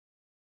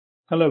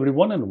Hello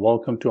everyone and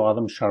welcome to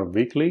Azam Sharp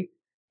Weekly.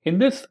 In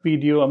this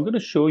video, I'm going to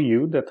show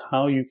you that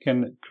how you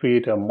can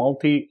create a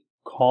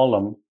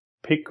multi-column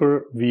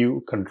picker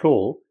view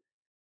control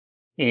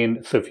in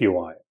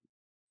SwiftUI.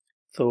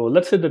 So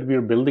let's say that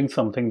we're building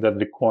something that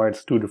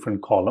requires two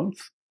different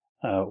columns,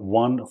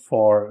 one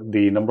for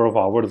the number of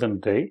hours in a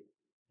day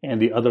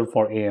and the other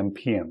for AM,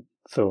 PM.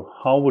 So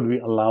how would we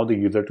allow the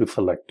user to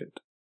select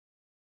it?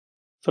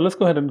 So let's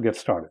go ahead and get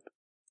started.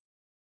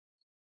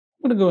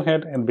 I'm going to go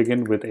ahead and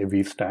begin with a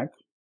VStack.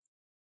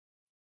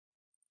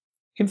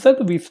 Inside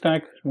the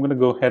VStack, I'm going to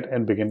go ahead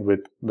and begin with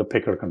the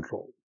picker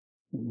control.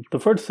 The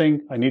first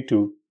thing I need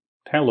to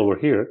tell over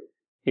here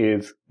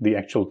is the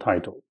actual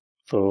title.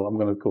 So I'm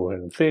going to go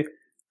ahead and say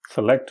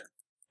select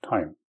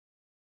time,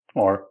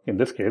 or in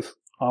this case,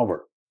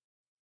 hour.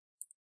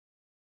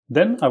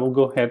 Then I will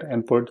go ahead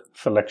and put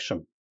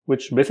selection,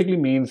 which basically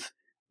means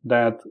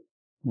that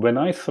when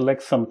I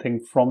select something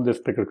from this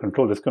picker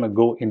control, it's going to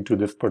go into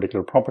this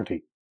particular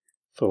property.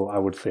 So I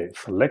would say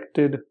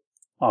selected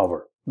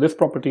hour. This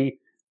property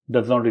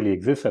does not really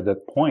exist at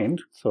that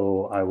point,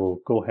 so I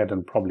will go ahead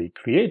and probably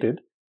create it.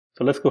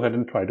 So let's go ahead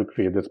and try to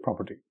create this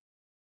property.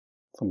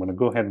 So I'm going to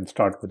go ahead and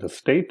start with the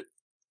state,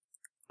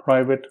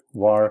 private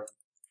var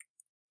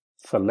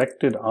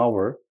selected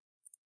hour,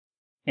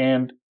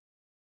 and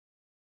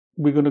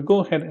we're going to go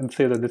ahead and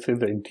say that this is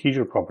the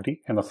integer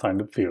property and assign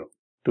it 0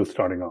 to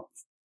starting off.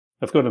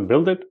 Let's go ahead and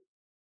build it.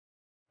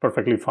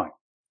 Perfectly fine.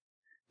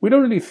 We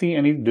don't really see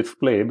any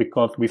display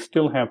because we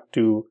still have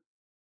to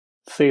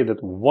say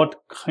that what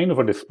kind of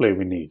a display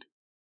we need.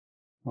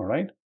 All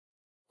right.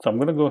 So I'm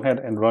going to go ahead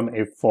and run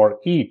a for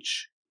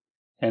each.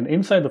 And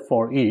inside the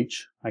for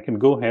each, I can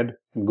go ahead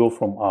and go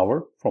from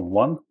hour, from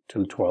 1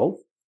 till 12.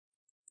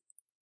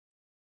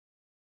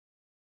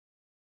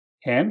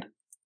 And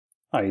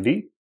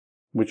ID,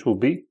 which will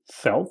be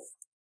self.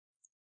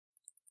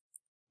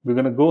 We're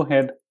going to go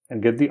ahead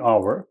and get the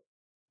hour,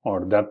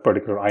 or that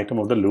particular item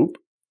of the loop,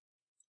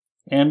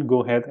 and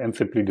go ahead and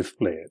simply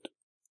display it.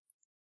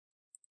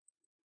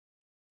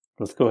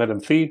 Let's go ahead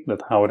and see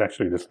that how it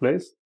actually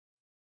displays.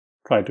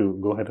 Try to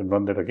go ahead and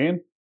run that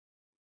again.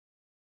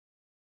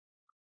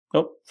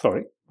 Oh,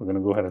 sorry. We're going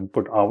to go ahead and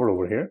put hour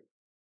over here.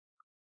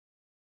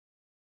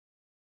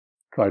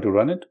 Try to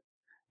run it.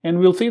 And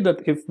we'll see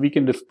that if we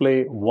can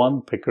display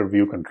one picker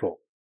view control.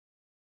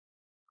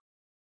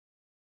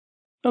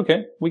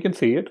 Okay, we can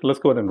see it. Let's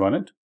go ahead and run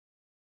it.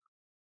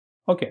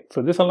 Okay,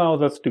 so this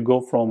allows us to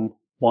go from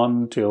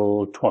 1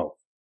 till 12.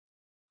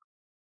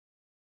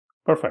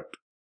 Perfect.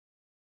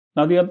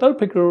 Now the other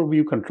picker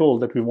view control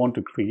that we want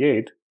to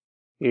create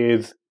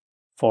is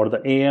for the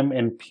AM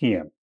and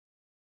PM.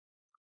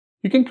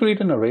 You can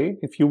create an array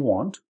if you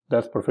want,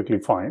 that's perfectly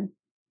fine.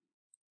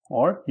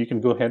 Or you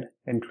can go ahead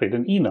and create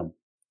an enum.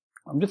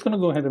 I'm just going to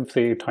go ahead and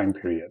say time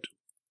period.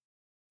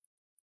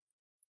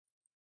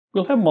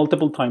 We'll have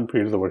multiple time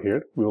periods over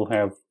here. We'll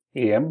have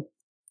AM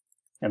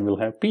and we'll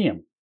have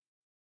PM.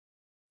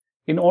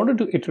 In order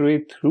to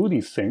iterate through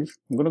these things,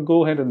 I'm going to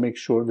go ahead and make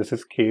sure this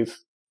is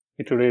case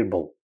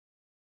iterable.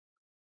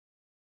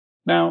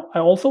 Now, I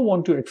also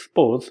want to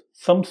expose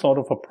some sort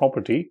of a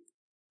property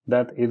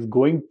that is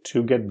going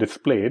to get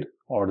displayed,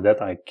 or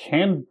that I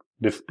can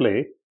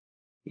display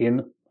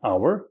in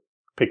our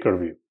picker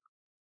view.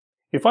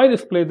 If I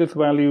display this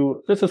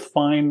value, this is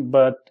fine,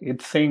 but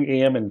it's saying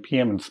AM and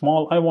PM in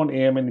small. I want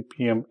AM and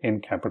PM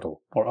in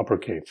capital or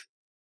uppercase.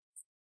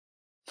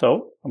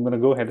 So I'm going to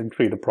go ahead and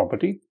create a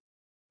property.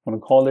 I'm going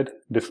to call it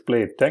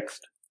display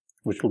text,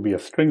 which will be a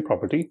string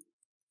property.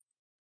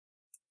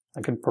 I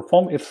can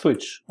perform a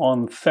switch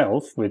on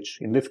self, which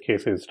in this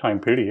case is time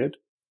period.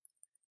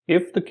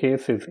 If the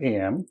case is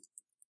AM,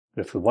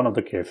 this is one of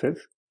the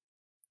cases,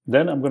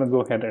 then I'm going to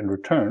go ahead and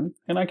return,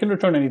 and I can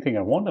return anything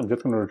I want. I'm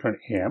just going to return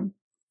AM.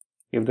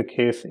 If the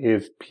case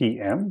is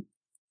PM,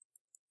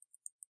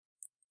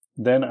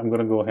 then I'm going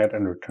to go ahead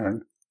and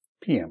return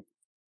PM.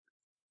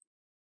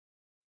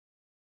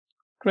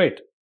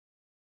 Great.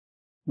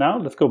 Now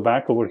let's go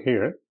back over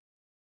here.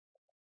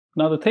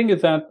 Now the thing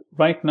is that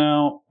right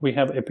now we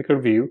have a picker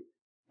view,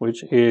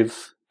 which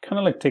is kind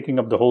of like taking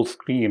up the whole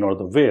screen or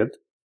the width.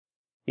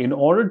 In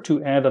order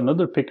to add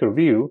another picker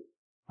view,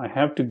 I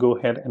have to go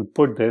ahead and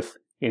put this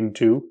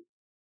into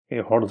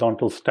a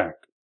horizontal stack.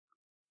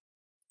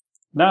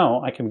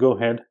 Now I can go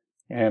ahead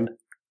and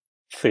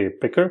say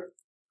picker,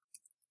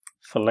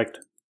 select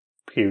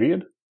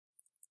period.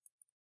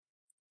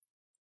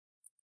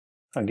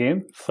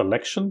 Again,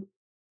 selection.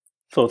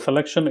 So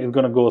selection is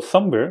going to go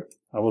somewhere.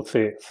 I will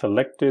say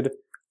selected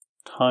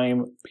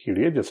time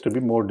period, just to be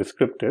more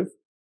descriptive.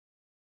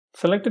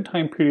 Selected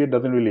time period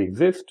doesn't really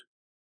exist,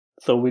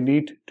 so we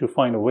need to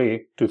find a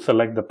way to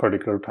select the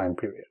particular time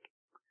period.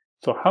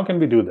 So how can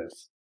we do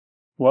this?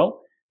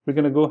 Well, we're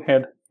going to go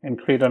ahead and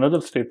create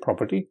another state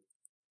property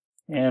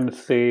and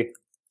say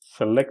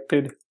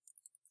selected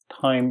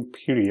time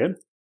period.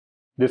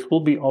 This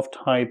will be of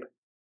type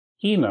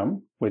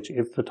enum, which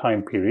is the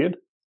time period.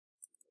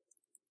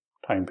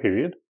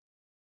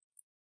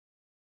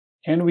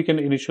 And we can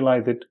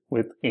initialize it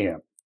with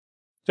AM,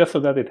 just so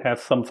that it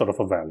has some sort of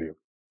a value.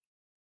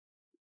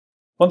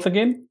 Once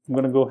again, I'm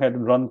going to go ahead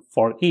and run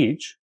for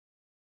each.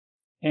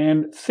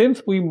 And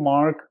since we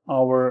mark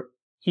our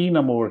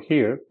enum over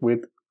here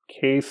with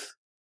case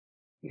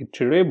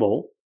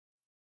iterable,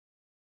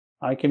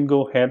 I can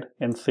go ahead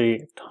and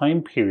say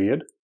time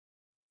period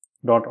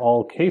dot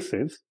all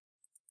cases,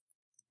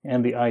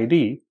 and the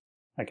ID,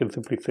 I can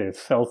simply say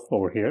self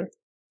over here.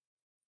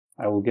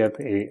 I will get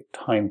a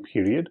time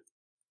period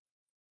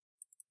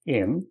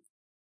in,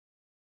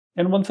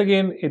 and once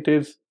again, it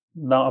is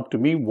now up to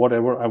me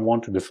whatever I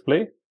want to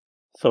display.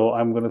 So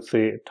I'm going to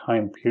say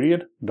time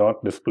period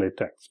dot display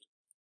text.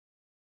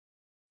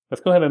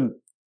 Let's go ahead and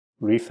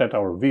reset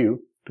our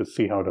view to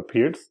see how it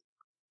appears.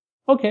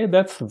 Okay,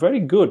 that's very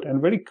good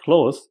and very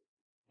close.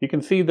 You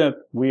can see that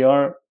we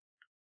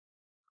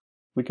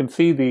can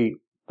see the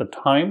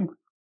time,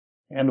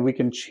 and we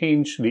can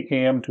change the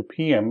AM to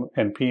PM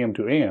and PM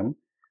to AM.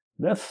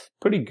 That's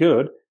pretty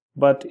good,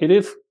 but it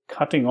is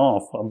cutting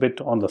off a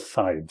bit on the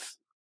sides.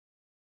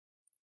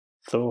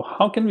 So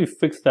how can we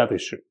fix that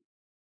issue?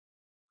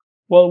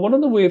 Well, one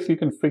of the ways you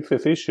can fix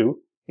this issue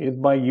is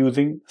by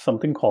using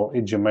something called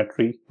a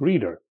geometry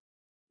reader.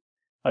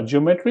 A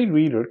geometry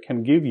reader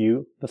can give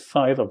you the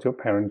size of your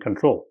parent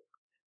control.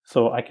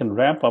 So I can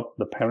wrap up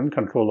the parent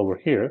control over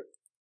here,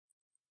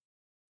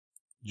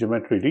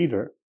 geometry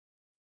reader,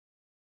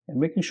 and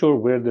making sure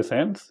where this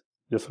ends,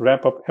 just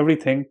wrap up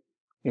everything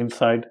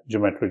inside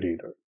geometry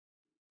reader.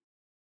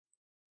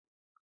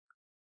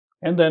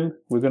 And then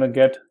we're going to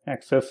get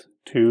access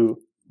to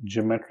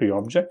geometry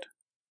object.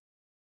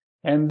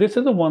 And this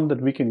is the one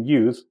that we can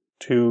use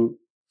to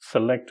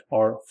select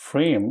our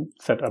frame,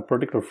 set a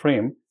particular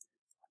frame,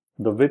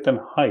 the width and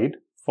height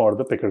for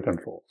the picker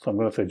control. So I'm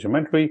going to say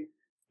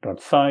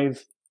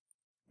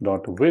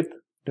geometry.size.width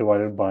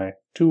divided by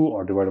 2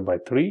 or divided by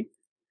 3,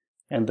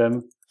 and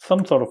then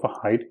some sort of a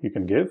height you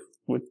can give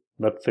with,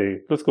 let's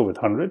go with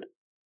 100.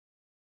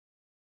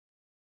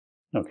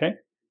 Okay,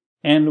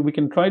 and we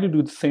can try to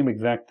do the same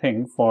exact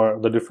thing for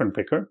the different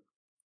picker.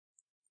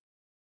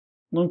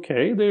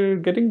 Okay, they're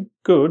getting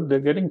good,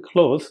 they're getting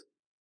close,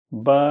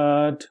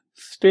 but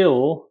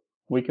still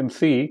we can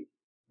see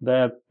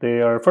that they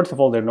are, first of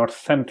all, they're not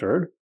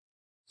centered.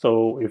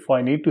 So if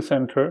I need to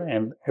center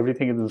and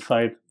everything is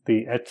inside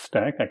the edge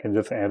stack, I can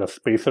just add a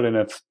spacer in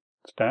its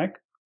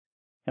stack,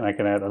 and I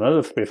can add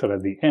another spacer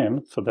at the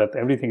end so that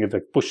everything is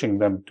like pushing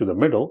them to the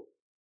middle.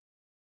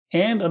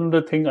 And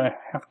another thing I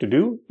have to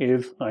do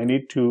is I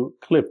need to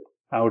clip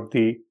out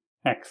the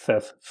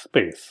access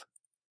space.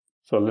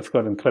 So let's go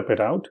ahead and clip it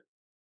out.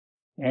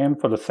 And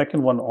for the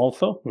second one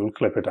also, we'll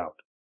clip it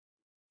out.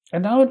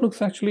 And now it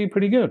looks actually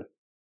pretty good,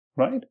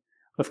 right?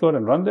 Let's go ahead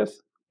and run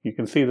this. You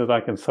can see that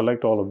I can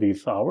select all of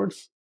these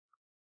hours,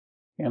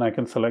 and I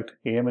can select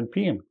AM and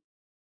PM.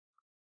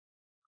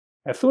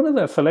 As soon as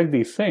I select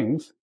these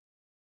things,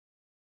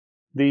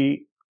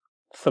 the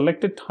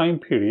selected time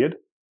period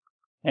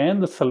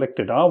and the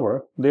selected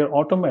hour, they're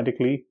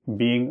automatically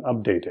being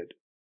updated,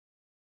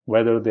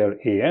 whether they're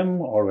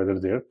AM or whether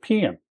they're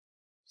PM.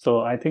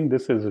 So I think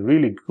this is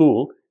really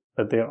cool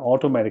that they're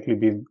automatically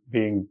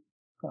being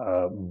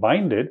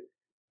binded,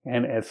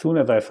 and as soon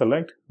as I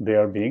select, they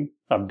are being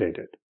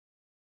updated.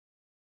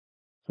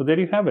 So there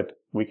you have it.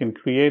 We can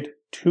create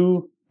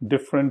two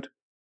different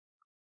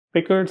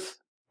pickers,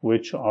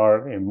 which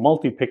are a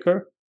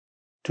multi-picker,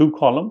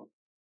 2-column,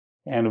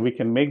 and we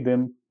can make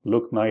them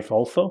look nice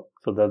also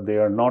so that they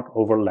are not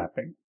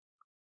overlapping.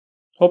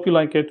 Hope you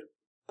like it.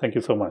 Thank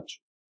you so much.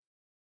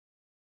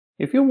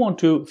 If you want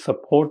to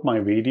support my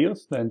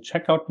videos, then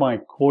check out my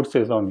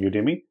courses on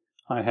Udemy.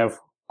 I have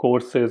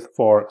courses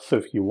for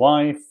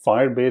SwiftUI,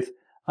 Firebase.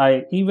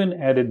 I even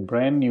added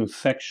brand new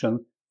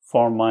section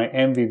for my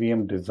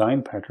MVVM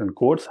design pattern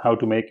course, how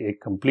to make a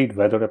complete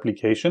weather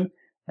application.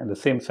 And the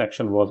same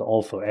section was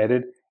also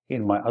added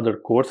in my other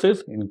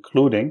courses,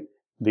 including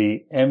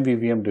the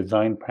MVVM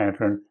design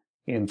pattern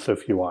in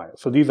SwiftUI.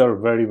 So these are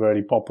very,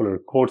 very popular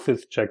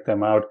courses. Check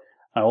them out.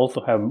 I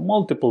also have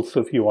multiple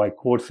SwiftUI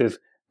courses.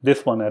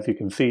 This one, as you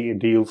can see, it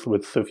deals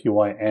with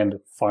SwiftUI and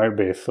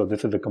Firebase. So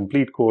this is a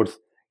complete course.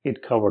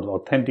 It covers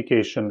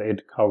authentication,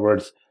 it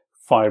covers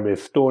Firebase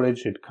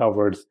storage, it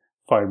covers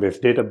Firebase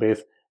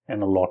database,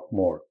 and a lot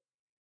more.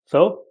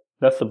 So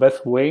that's the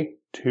best way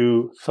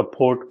to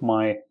support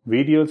my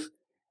videos.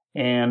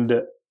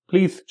 And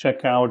please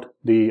check out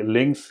the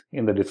links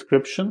in the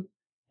description.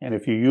 And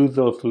if you use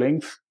those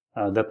links,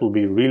 that will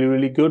be really,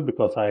 really good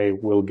because I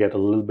will get a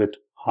little bit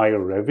higher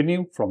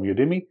revenue from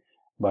Udemy.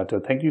 But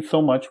thank you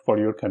so much for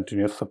your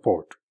continuous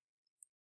support.